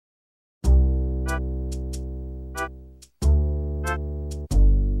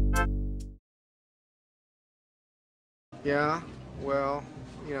Yeah, well,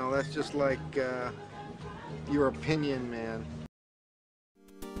 you know, that's just like, your opinion, man.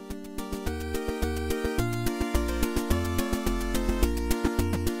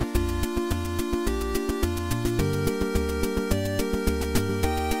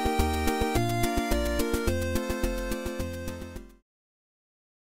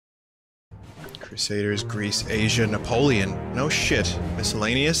 Crusaders, Greece, Asia, Napoleon. No shit.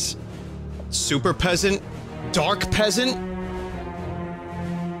 Miscellaneous? Super peasant? Dark peasant?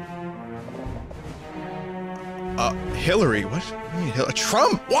 Hillary? What? I mean,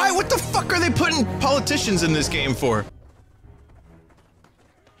 Trump? Why? What the fuck are they putting politicians in this game for?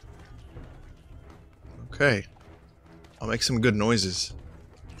 Okay. I'll make some good noises.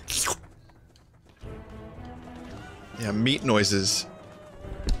 Yeah, meat noises.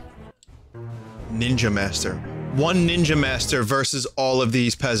 Ninja Master. One Ninja Master versus all of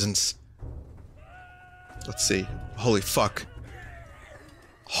these peasants. Let's see. Holy fuck.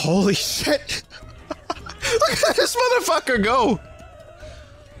 Holy shit! Look at this motherfucker go!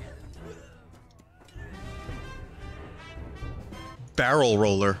 Barrel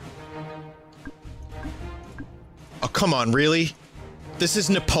roller. Oh, come on, really? This is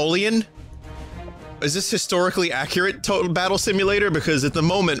Napoleon? Is this historically accurate, Total Battle Simulator? Because at the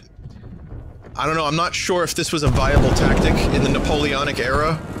moment, I don't know, I'm not sure if this was a viable tactic in the Napoleonic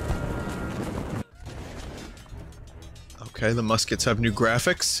era. Okay, the muskets have new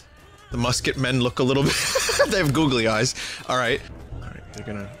graphics. The musket men look a little bit they have googly eyes. Alright. Alright,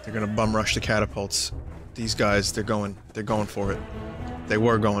 they're gonna bum rush the catapults. These guys, they're going for it. They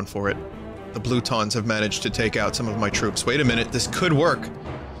were going for it. The Blutons have managed to take out some of my troops. Wait a minute, this could work.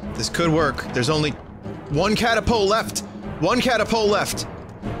 This could work. There's only one catapult left. One catapult left.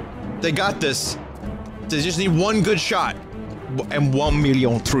 They got this. They just need one good shot. And 1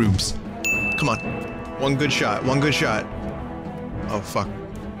 million troops. Come on. One good shot. One good shot. Oh, fuck.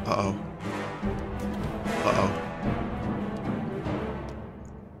 Uh-oh. Uh-oh.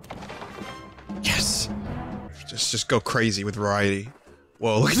 Yes! Just go crazy with variety.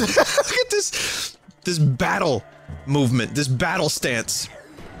 Whoa, look at that. Look at this! This battle movement. This battle stance.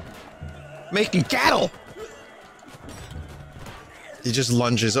 Making cattle! He just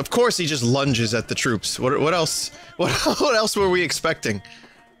lunges. Of course he just lunges at the troops. What else? What else were we expecting?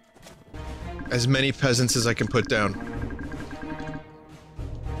 As many peasants as I can put down.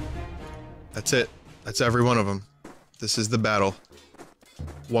 That's it. That's every one of them. This is the battle.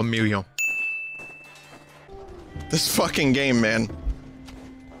 1 million. This fucking game, man.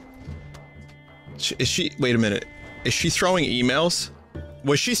 Is she- wait a minute. Is she throwing emails?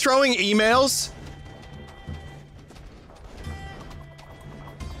 Was she throwing emails?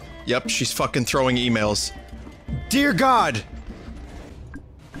 Yep, she's fucking throwing emails. Dear God!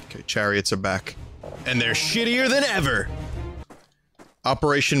 Okay, chariots are back. And they're shittier than ever!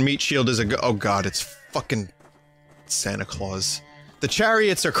 Operation Meat Shield is a go- oh god, it's fucking Santa Claus. The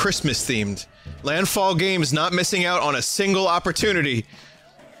chariots are Christmas themed. Landfall Games not missing out on a single opportunity.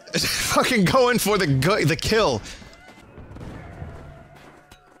 Fucking going for the kill.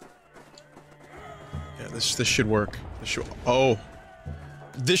 Yeah, this should work. This should- oh.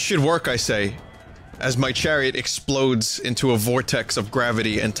 This should work, I say, as my chariot explodes into a vortex of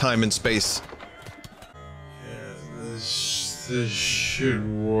gravity and time and space. Yeah, this should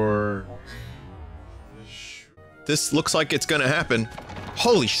work. This looks like it's gonna happen.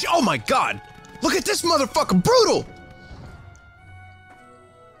 Holy sh- oh my god! Look at this motherfucker, brutal!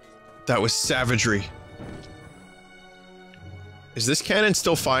 That was savagery. Is this cannon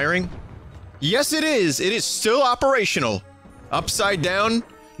still firing? Yes, it is! It is still operational! Upside down?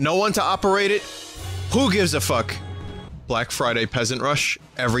 No one to operate it? Who gives a fuck? Black Friday Peasant Rush?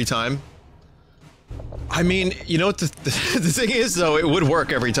 Every time? I mean, you know what the thing is, though? It would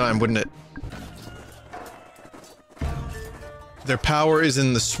work every time, wouldn't it? Their power is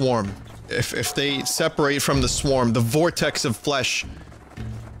in the swarm. If they separate from the swarm, the vortex of flesh,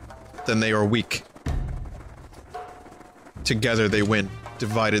 then they are weak. Together they win.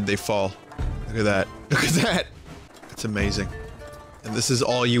 Divided they fall. Look at that. Look at that! It's amazing. And this is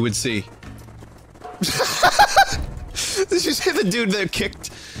all you would see. Did you see the dude that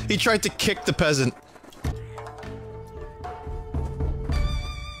kicked? He tried to kick the peasant.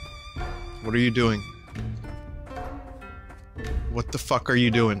 What are you doing? What the fuck are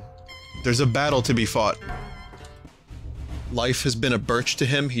you doing? There's a battle to be fought. Life has been a birch to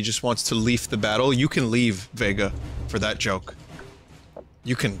him, he just wants to leave the battle. You can leave, Vega, for that joke.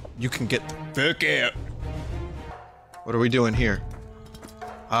 You can get the fuck out. What are we doing here?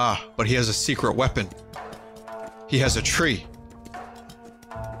 Ah, but he has a secret weapon. He has a tree.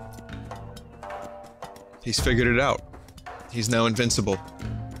 He's figured it out. He's now invincible.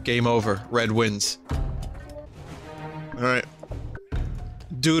 Game over. Red wins. Alright.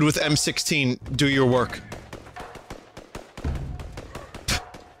 Dude with M16, do your work.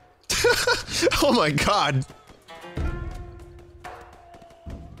 Oh my god.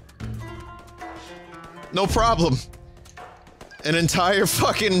 No problem. An entire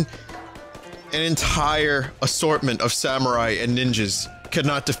assortment of samurai and ninjas could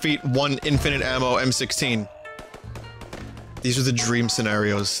not defeat one infinite ammo M16. These are the dream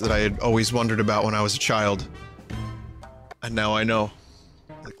scenarios that I had always wondered about when I was a child. And now I know.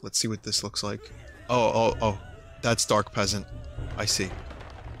 Like, let's see what this looks like. Oh. That's Dark Peasant. I see.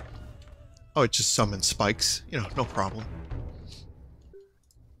 Oh, it just summons spikes. You know, no problem.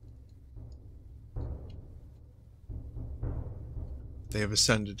 They have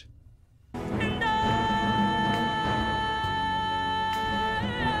ascended.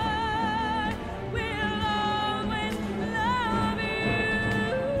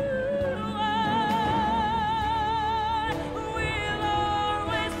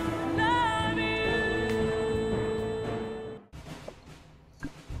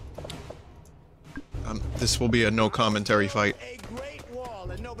 This will be a no commentary fight. A great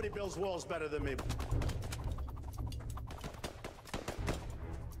wall, and nobody builds walls better than me.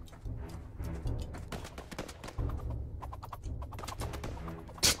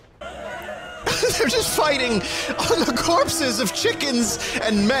 They're just fighting on the corpses of chickens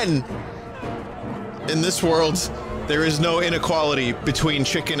and men. In this world, there is no inequality between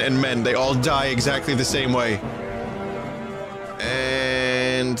chicken and men. They all die exactly the same way.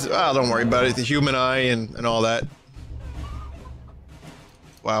 And, oh, don't worry about it. The human eye and all that.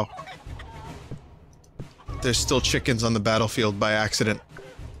 Wow. There's still chickens on the battlefield by accident.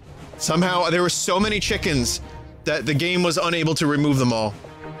 Somehow, there were so many chickens that the game was unable to remove them all.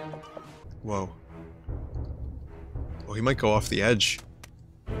 Whoa. Oh, he might go off the edge.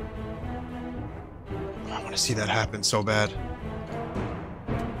 I want to see that happen so bad.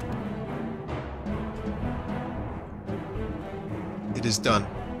 It is done.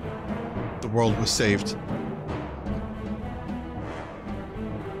 The world was saved.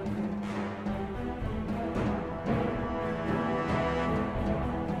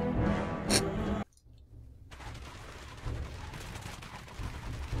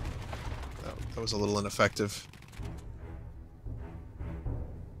 That was a little ineffective.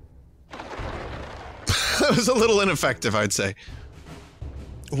 That was a little ineffective, I'd say.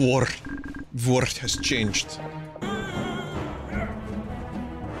 War has changed.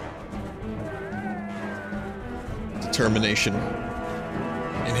 Determination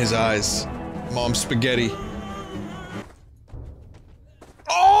in his eyes. Mom spaghetti.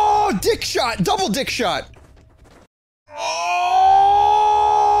 Oh, dick shot! Double dick shot! Oh!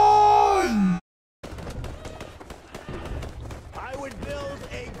 I would build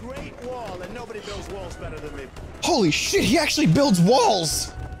a great wall, and nobody builds walls better than me. Holy shit, he actually builds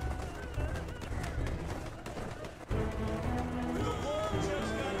walls!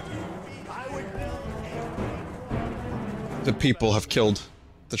 The people have killed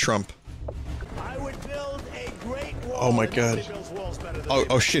the Trump. I would build a great wall. Oh my god.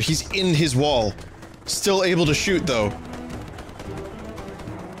 Oh shit, he's in his wall. Still able to shoot though.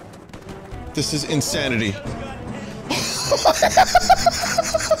 This is insanity.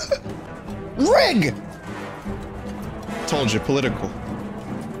 Rig! Told you, political.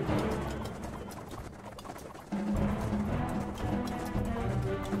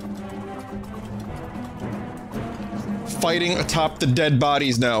 Fighting atop the dead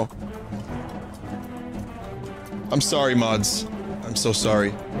bodies now. I'm sorry, mods. I'm so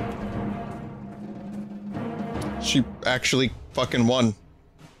sorry. She actually fucking won.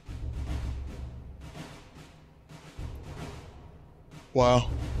 Wow.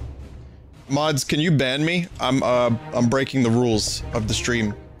 Mods, can you ban me? I'm breaking the rules of the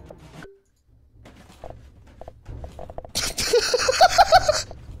stream.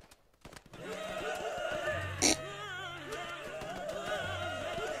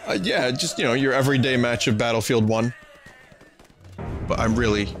 Yeah, just, you know, your everyday match of Battlefield 1. But I'm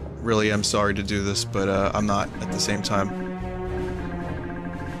really am sorry to do this, but I'm not at the same time.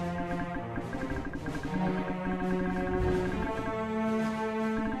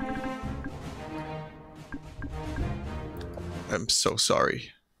 I'm so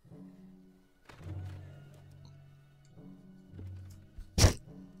sorry.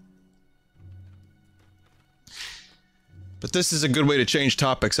 But this is a good way to change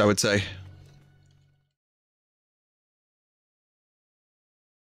topics, I would say.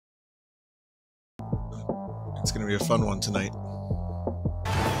 It's gonna be a fun one tonight.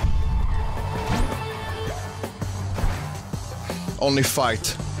 Only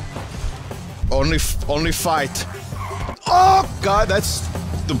fight. Only fight. Oh God, that's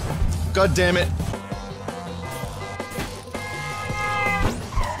the. God damn it.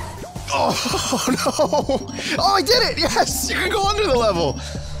 Oh no! Oh, I did it! Yes, you can go under the level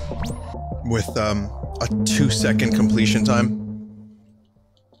with a 2-second completion time.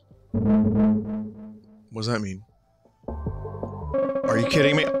 What does that mean? Are you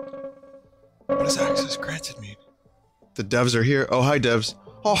kidding me? What does access granted mean? The devs are here. Oh, hi, devs.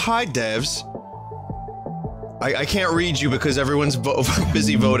 Oh, hi, devs. I can't read you because everyone's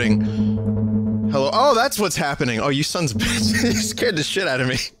busy voting. Hello. Oh, that's what's happening. Oh, you sons of bitches. You scared the shit out of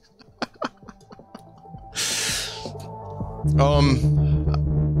me.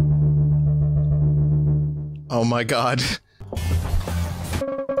 Oh my god.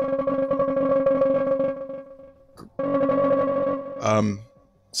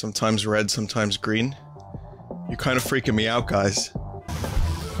 Sometimes red, sometimes green. You're kind of freaking me out, guys.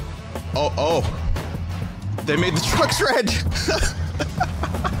 Oh. They made the trucks red!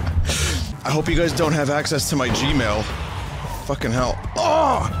 I hope you guys don't have access to my Gmail. Fucking hell.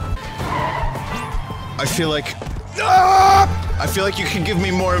 Oh! I feel like... Ah! I feel like you can give me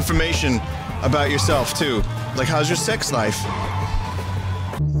more information about yourself, too. Like, how's your sex life?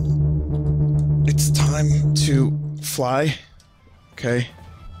 It's time to fly. Okay.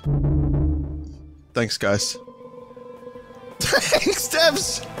 Thanks, guys. Thanks,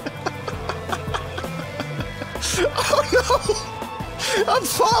 Devs! Oh no! I'm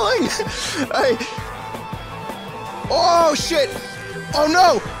falling! Oh shit! Oh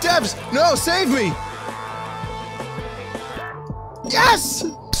no! Devs! No, save me! Yes!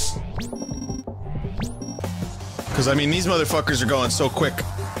 Because I mean, these motherfuckers are going so quick.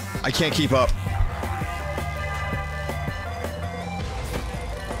 I can't keep up.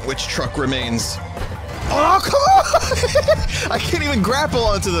 Which truck remains? Oh, come on! I can't even grapple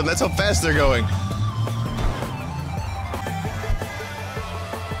onto them. That's how fast they're going.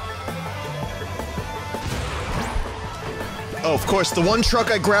 Oh, of course, the one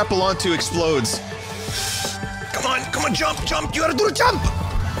truck I grapple onto explodes. Come on, jump, jump! You gotta do the jump!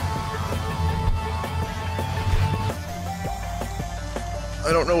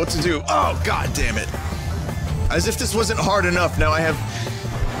 I don't know what to do. Oh, god damn it. As if this wasn't hard enough, now I have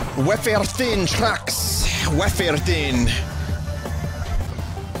wafer thin trucks. Wafer thin.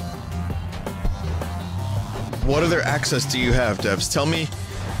 What other access do you have, Devs? Tell me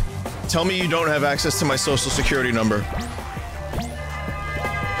you don't have access to my social security number.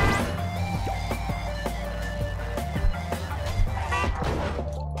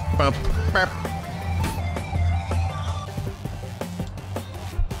 Bump, bump.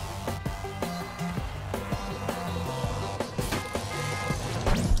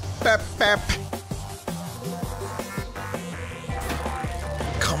 Bap, bap.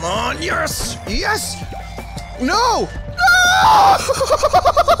 Come on, yes! Yes! No! No!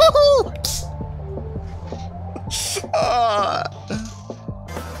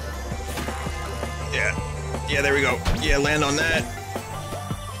 Yeah, there we go. Yeah, land on that.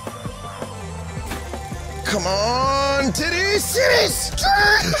 Come on, titties! Titties!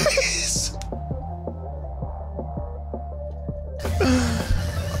 Titties!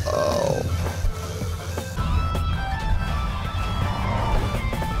 Oh.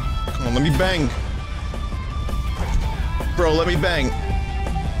 Come on, let me bang. Bro, let me bang.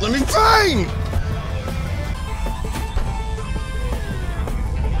 Let me bang!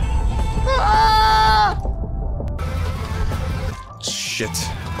 Ah! Shit.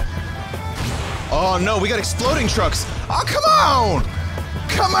 Oh no, we got exploding trucks! Oh, come on!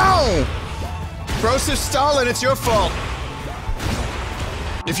 Come on! Broseph Stalin, it's your fault!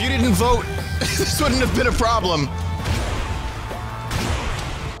 If you didn't vote, this wouldn't have been a problem.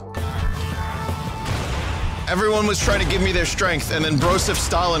 Everyone was trying to give me their strength, and then Broseph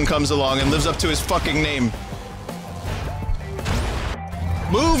Stalin comes along and lives up to his fucking name.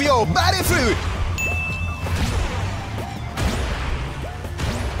 Move your body food!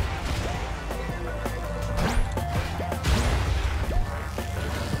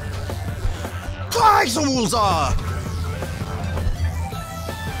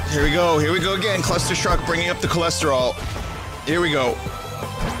 Here we go again. Cluster truck bringing up the cholesterol. Here we go.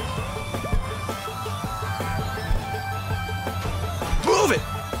 Move it!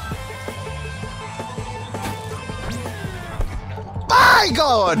 My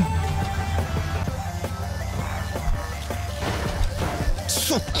God!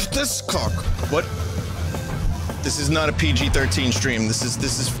 This cock. What? This is not a PG-13 stream. This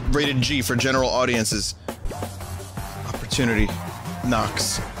is rated G for general audiences. Opportunity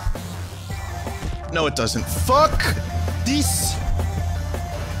knocks. No, it doesn't. Fuck this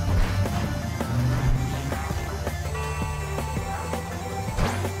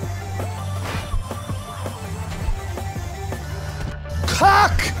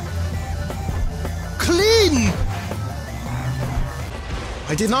cock! Clean!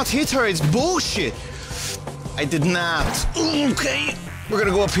 I did not hit her, it's bullshit! I did not. Okay, we're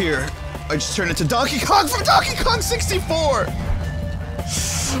gonna go up here. I just turned into Donkey Kong from Donkey Kong 64!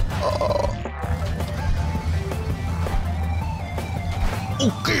 Oh.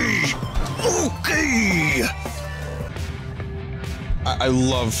 Okay! Okay! I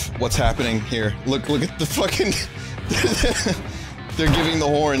love what's happening here. Look at the fucking... They're giving the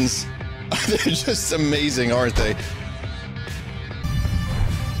horns. They're just amazing, aren't they?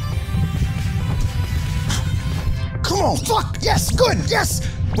 Come on, fuck! Yes, good, yes!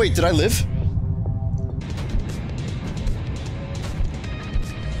 Wait, did I live?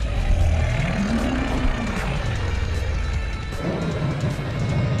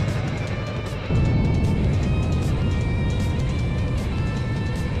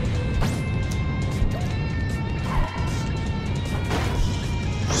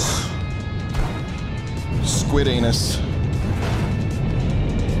 Squid anus.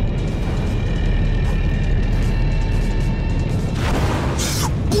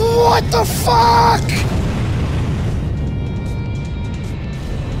 What the fuck?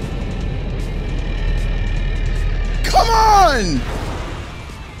 Come on!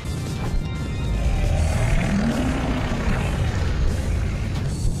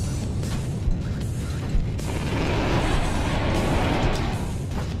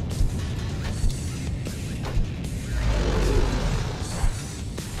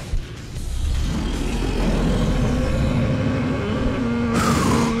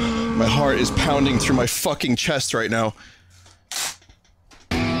 My heart is pounding through my fucking chest right now.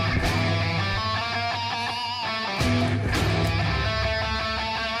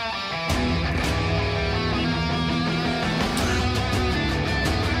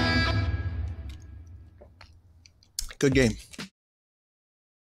 Good game.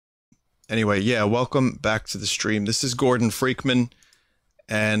 Anyway, yeah, welcome back to the stream. This is Gordon Freakman,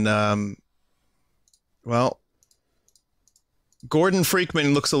 and, well... Gordon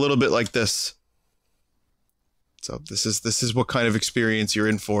Freakman looks a little bit like this. So this is what kind of experience you're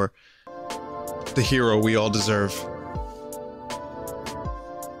in for. The hero we all deserve.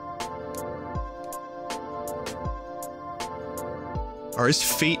 Are his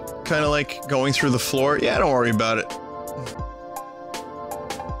feet kind of like going through the floor? Yeah, don't worry about it.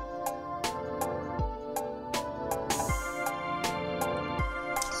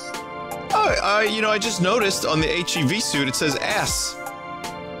 You know, I just noticed on the HEV suit it says ass.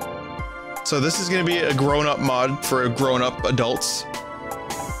 So this is gonna be a grown-up mod for grown-up adults.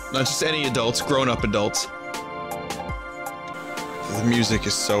 Not just any adults, grown-up adults. The music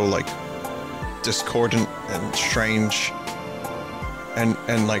is so, like, discordant and strange.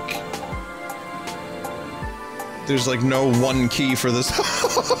 And like... There's, like, no one key for this.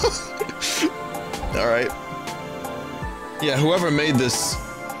 Alright. Yeah, whoever made this...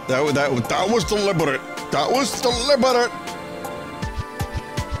 That was deliberate. That was deliberate.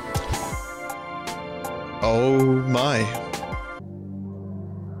 Oh my.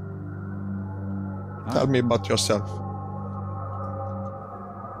 Tell me about yourself.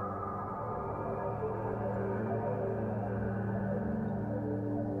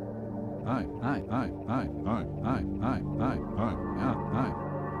 Hi.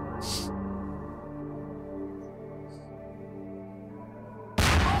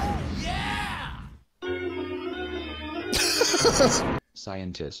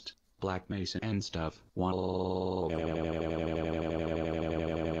 Scientist, Black Mason and stuff. Whoa.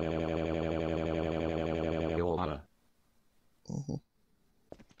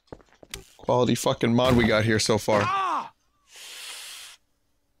 Quality fucking mod we got here so far.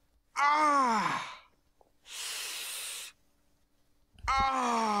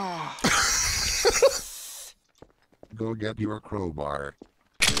 Go get your crowbar.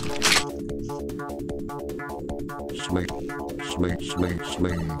 Slate.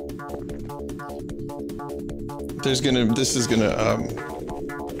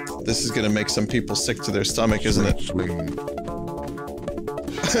 This is gonna make some people sick to their stomach, isn't it?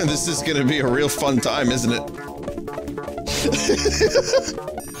 This is gonna be a real fun time, isn't it?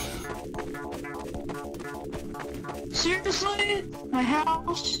 Seriously? My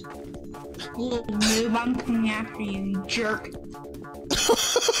house? Little noob, I'm coming after you, you jerk.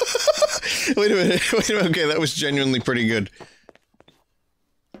 Wait a minute, okay, that was genuinely pretty good.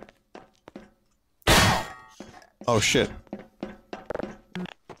 Oh shit.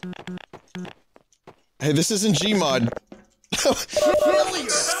 Hey, this isn't Gmod. Kill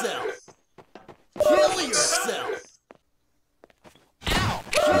yourself! Kill yourself! Ow!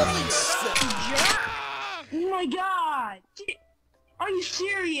 Kill yourself! Oh my god! Are you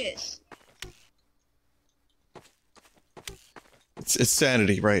serious? It's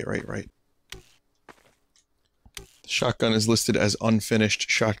sanity, right. The shotgun is listed as unfinished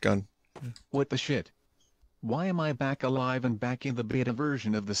shotgun. What the shit? Why am I back alive and back in the beta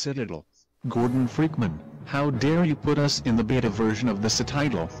version of the Citadel? Gordon Freakman, how dare you put us in the beta version of the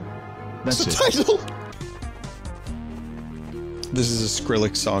Citadel? That's it. Citadel! This is a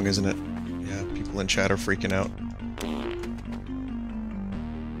Skrillex song, isn't it? Yeah, people in chat are freaking out.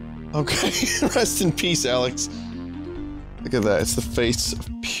 Okay, rest in peace, Alex. Look at that, it's the face of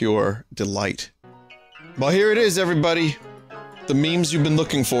pure delight. Well, here it is, everybody. The memes you've been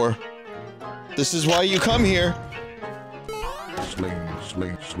looking for. This is why you come here.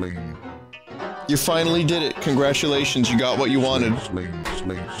 Sling. You finally did it. Congratulations, you got what you wanted. Sling.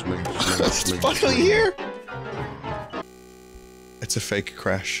 It's finally here! It's a fake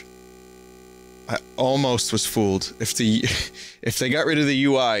crash. I almost was fooled. If they got rid of the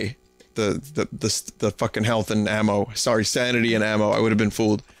UI, the fucking health and ammo, sorry, sanity and ammo, I would have been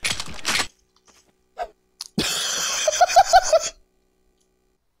fooled.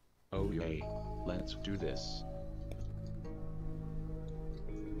 Oh yay, let's do this.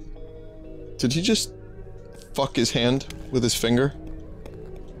 Did he just fuck his hand with his finger?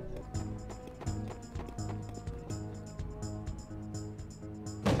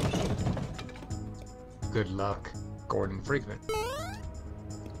 Good luck, Gordon Freakman.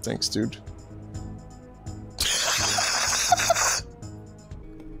 Thanks, dude.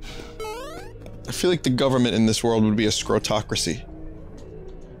 I feel like the government in this world would be a scrotocracy.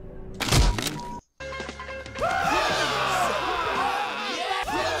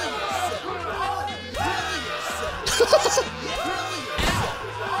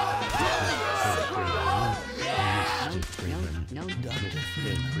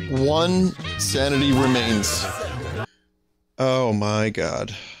 One sanity remains. Oh my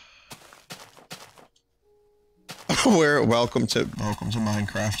god. Welcome to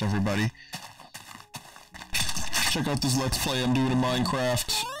Minecraft, everybody. Check out this Let's Play I'm doing in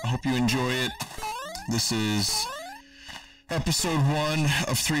Minecraft. I hope you enjoy it. This is episode 1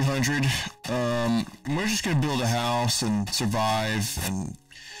 of 300. We're just gonna build a house and survive, and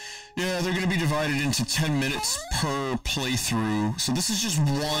yeah, they're gonna be divided into 10 minutes per playthrough. So this is just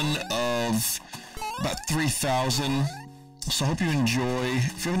one of about 3,000. So I hope you enjoy.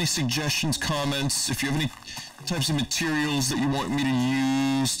 If you have any suggestions, comments, if you have any types of materials that you want me to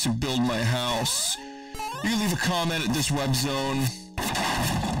use to build my house, you can leave a comment at this web zone.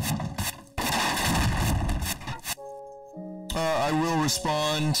 I will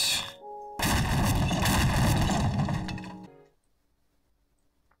respond.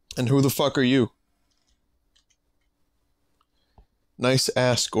 And who the fuck are you? Nice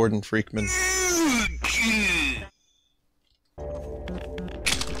ass, Gordon Freakman.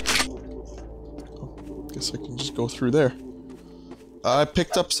 Guess I can just go through there. I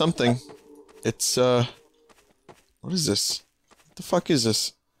picked up something. It's, what is this? What the fuck is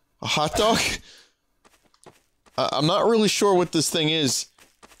this? A hot dog? I'm not really sure what this thing is.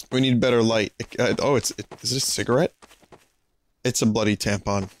 We need better light. Oh, is it a cigarette? It's a bloody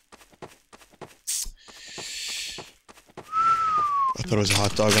tampon. I thought it was a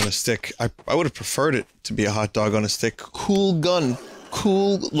hot dog on a stick. I would have preferred it to be a hot dog on a stick. Cool gun.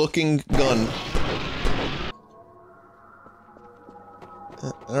 Cool looking gun.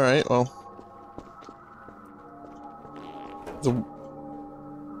 Alright, well.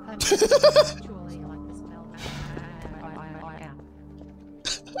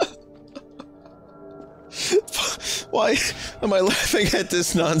 Why am I laughing at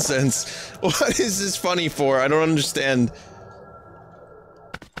this nonsense? What is this funny for? I don't understand.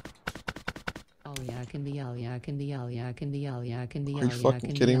 Are you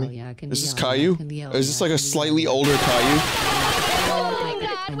fucking kidding me? Is this Caillou? Is this like a slightly older Caillou?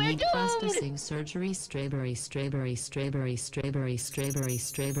 Processing surgery, strawberry,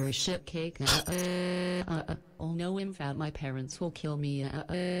 shit cake. Oh no, in fact, my parents will kill me.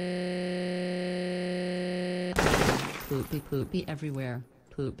 Poopy everywhere.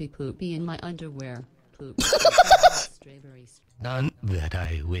 Poopy in my underwear. Strawberries. None that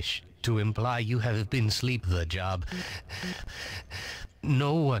I wish to imply you have been sleep the job.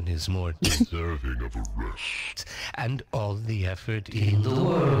 No one is more deserving of a rest, and all the effort in the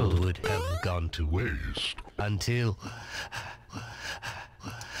world would have gone to waste until,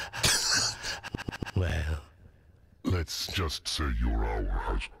 well, Let's just say your hour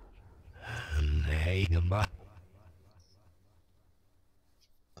has...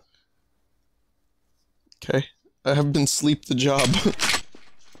 Okay, I have been sleep the job.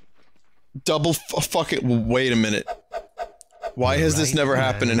 Fuck it, wait a minute. Why has this never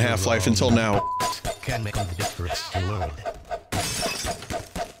happened in Half-Life until now? Can make all the difference in the world.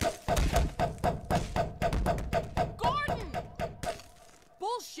 Gordon!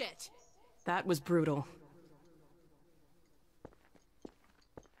 Bullshit! That was brutal.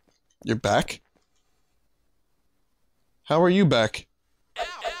 You're back? How are you back?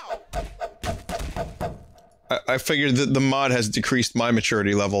 I figured that the mod has decreased my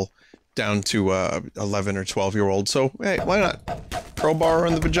maturity level down to 11 or 12-year-old, so hey, why not? Crowbar her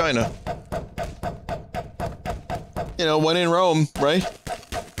in the vagina. You know, when in Rome, right?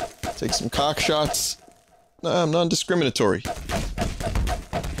 Take some cock shots. No, I'm non-discriminatory.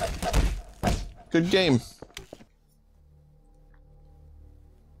 Good game.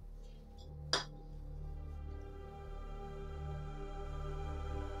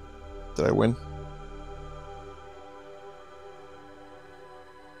 Did I win?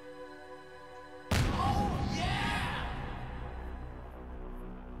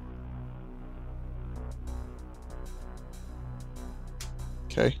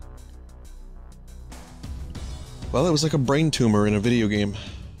 Okay. Well, it was like a brain tumor in a video game.